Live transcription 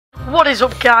What is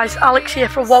up guys, Alex here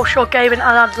from Walshaw Gaming,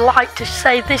 and I'd like to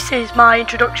say this is my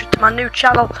introduction to my new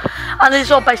channel, and it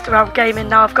is all based around gaming.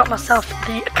 Now I've got myself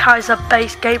the Kaiser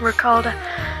based game recorder,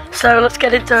 so let's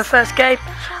get into our first game.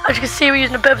 As you can see, we're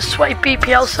using a bit of a sweaty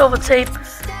BPL silver team,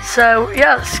 so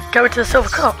yeah, let's go into the Silver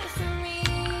Cup.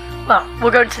 Well,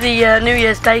 we'll go into the New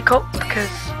Year's Day Cup because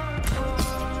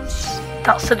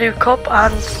that's the new cup,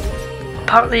 and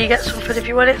apparently you get something if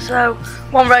you win it. So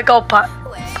one red gold pack.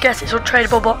 Guess it's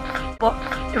untradeable, but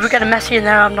if we get a Messi in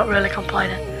there, I'm not really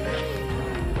complaining.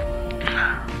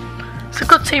 It's a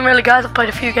good team really guys. I've played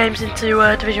a few games into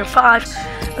Division 5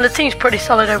 and the team's pretty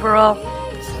solid overall.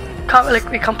 Can't really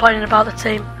be complaining about the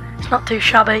team. It's not too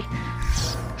shabby.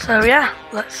 So yeah,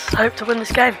 let's hope to win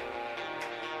this game.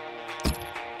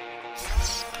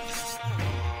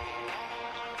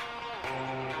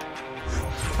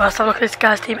 Let's have a look at this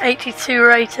guy's team. 82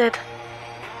 rated.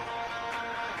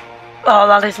 Oh,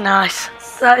 that is nice.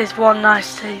 That is one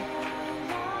nice team.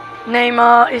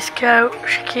 Neymar, Isco,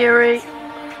 Shaqiri.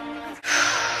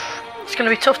 It's going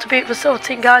to be tough to beat the silver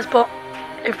team, guys, but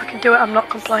if we can do it, I'm not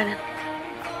complaining.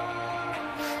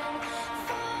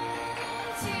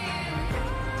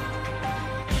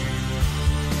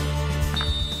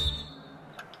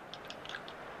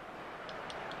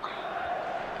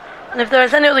 And if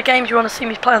there's any other games you want to see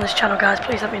me play on this channel, guys,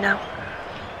 please let me know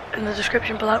in the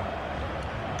description below.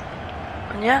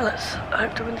 And yeah, let's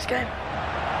hope to win this game.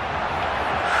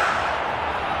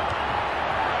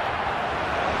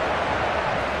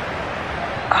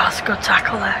 Oh, that's a good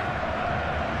tackle there.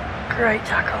 Great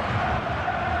tackle.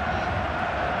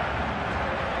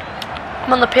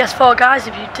 I'm on the PS4, guys,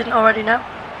 if you didn't already know.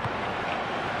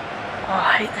 Oh,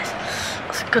 I hate this.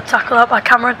 That's a good tackle out by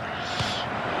Cameron.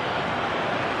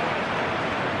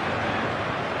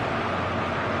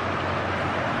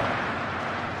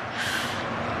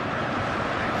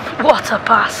 What a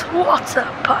pass, what a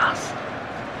pass.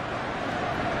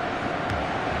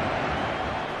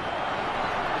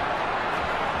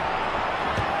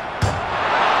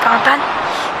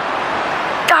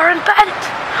 Darren Bent!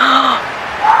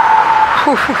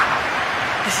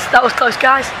 That was close,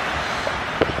 guys.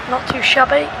 Not too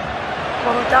shabby.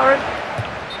 Well done, Darren.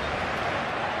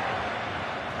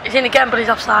 He's in again, but he's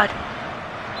offside.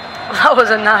 That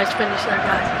was a nice finish there,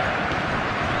 guys.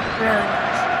 Really nice.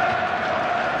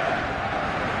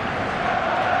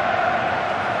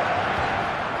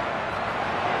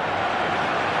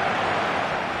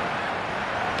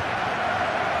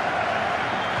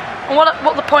 And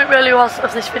what the point really was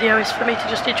of this video is for me to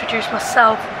just introduce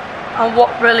myself and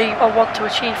what really I want to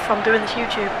achieve from doing this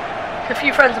YouTube. A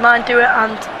few friends of mine do it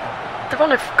and they've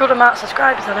on a good amount of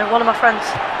subscribers. I know one of my friends,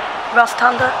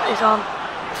 Rastanda, is on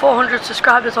 400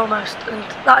 subscribers almost, and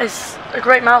that is a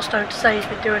great milestone to say he's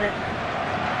been doing it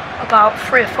about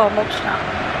 3 or 4 months now,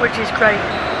 which is great.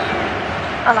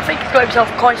 And I think he's got himself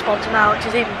a coin sponsor now, which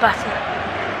is even better.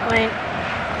 I mean,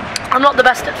 I'm not the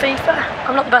best at FIFA,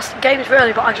 I'm not the best at games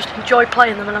really, but I just enjoy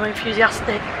playing them and I'm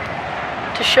enthusiastic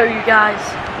to show you guys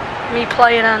me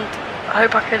playing, and I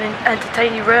hope I can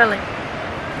entertain you really.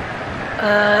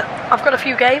 I've got a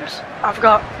few games. I've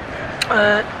got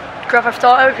Grand Theft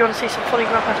Auto, if you want to see some funny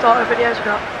Grand Theft Auto videos. I've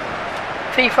got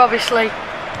FIFA obviously,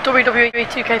 WWE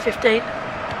 2K15,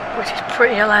 which is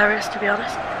pretty hilarious to be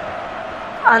honest.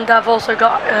 And I've also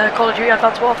got Call of Duty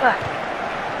Advanced Warfare.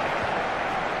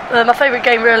 My favourite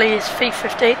game really is FIFA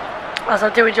 15, as I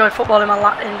do enjoy football in real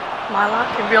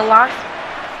life,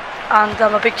 and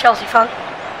I'm a big Chelsea fan,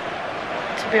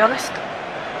 to be honest.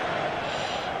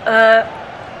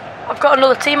 I've got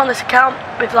another team on this account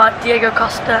with like Diego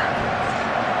Costa,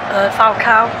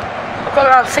 Falcao. I've got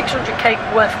around 600k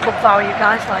worth of club value,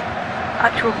 guys, like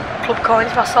actual club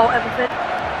coins if I sold everything,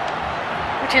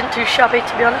 which isn't too shabby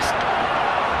to be honest.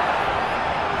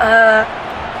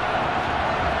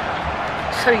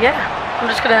 So yeah, I'm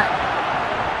just gonna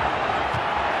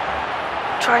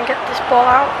try and get this ball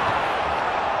out.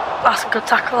 That's a good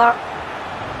tackle out.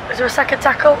 Is there a second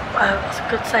tackle? Oh, that's a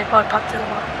good save by Pat Dillon.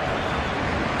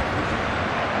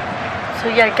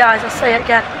 So yeah guys, I'll say it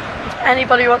again. If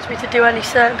anybody wants me to do any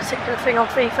certain particular thing on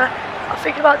FIFA, I'm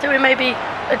thinking about doing maybe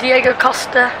a Diego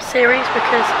Costa series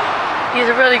because he's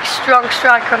a really strong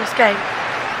striker on this game.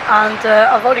 And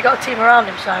I've already got a team around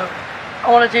him, so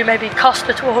I want to do maybe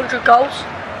Costa to 100 goals.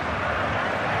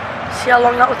 See how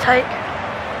long that will take.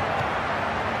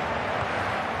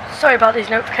 Sorry about these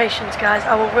notifications, guys.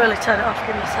 I will really turn it off.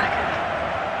 Give me a second.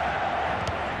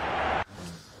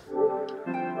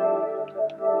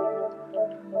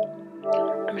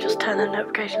 Let me just turn the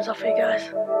notifications off for you guys.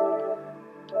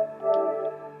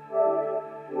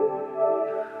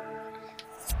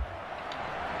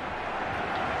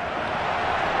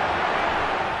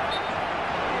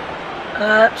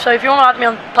 So if you want to add me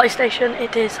on PlayStation,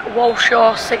 it is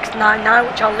Walshaw699,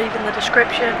 which I'll leave in the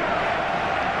description.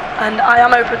 And I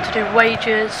am open to do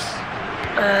wagers,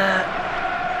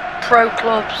 pro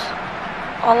clubs,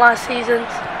 online seasons,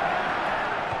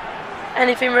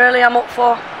 anything really I'm up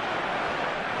for.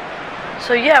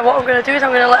 So yeah, what I'm going to do is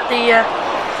I'm going to let the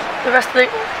rest of the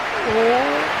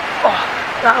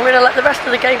I'm going to let the rest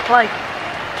of the gameplay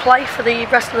play for the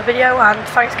rest of the video. And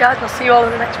thanks guys, and I'll see you all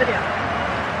in the next video.